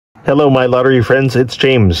Hello, my lottery friends. It's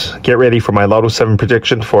James. Get ready for my Lotto 7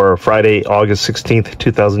 prediction for Friday, August 16th,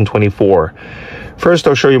 2024. First,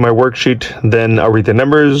 I'll show you my worksheet, then I'll read the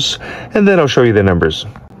numbers, and then I'll show you the numbers.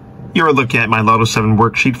 You're looking at my Lotto 7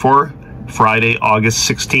 worksheet for Friday, August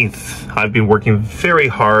 16th. I've been working very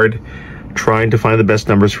hard trying to find the best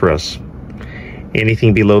numbers for us.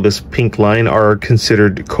 Anything below this pink line are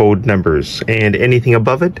considered code numbers, and anything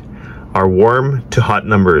above it are warm to hot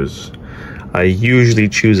numbers. I usually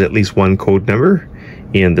choose at least one code number.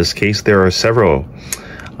 In this case, there are several.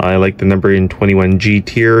 I like the number in 21G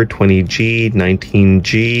tier, 20G,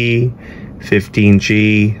 19G,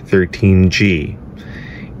 15G, 13G.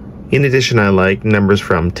 In addition, I like numbers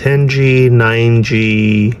from 10G,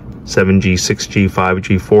 9G, 7G, 6G,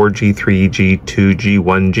 5G, 4G, 3G, 2G,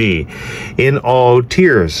 1G in all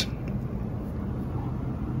tiers.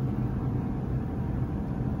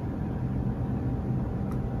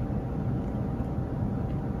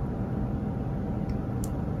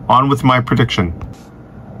 On with my prediction.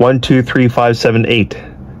 1, 2, 3, 5, 7, 8,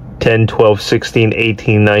 10, 12, 16,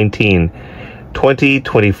 18, 19, 20,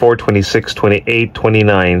 24, 26, 28,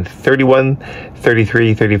 29, 31,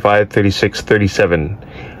 33, 35, 36, 37.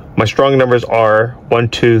 My strong numbers are 1,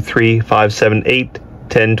 2, 3, 5, 7, 8,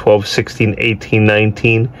 10, 12, 16, 18,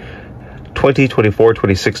 19, 20, 24,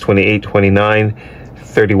 26, 28, 29,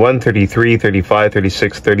 31, 33, 35,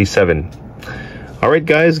 36, 37. All right,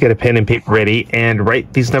 guys, get a pen and paper ready and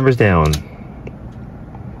write these numbers down.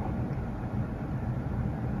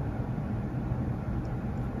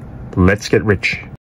 Let's get rich.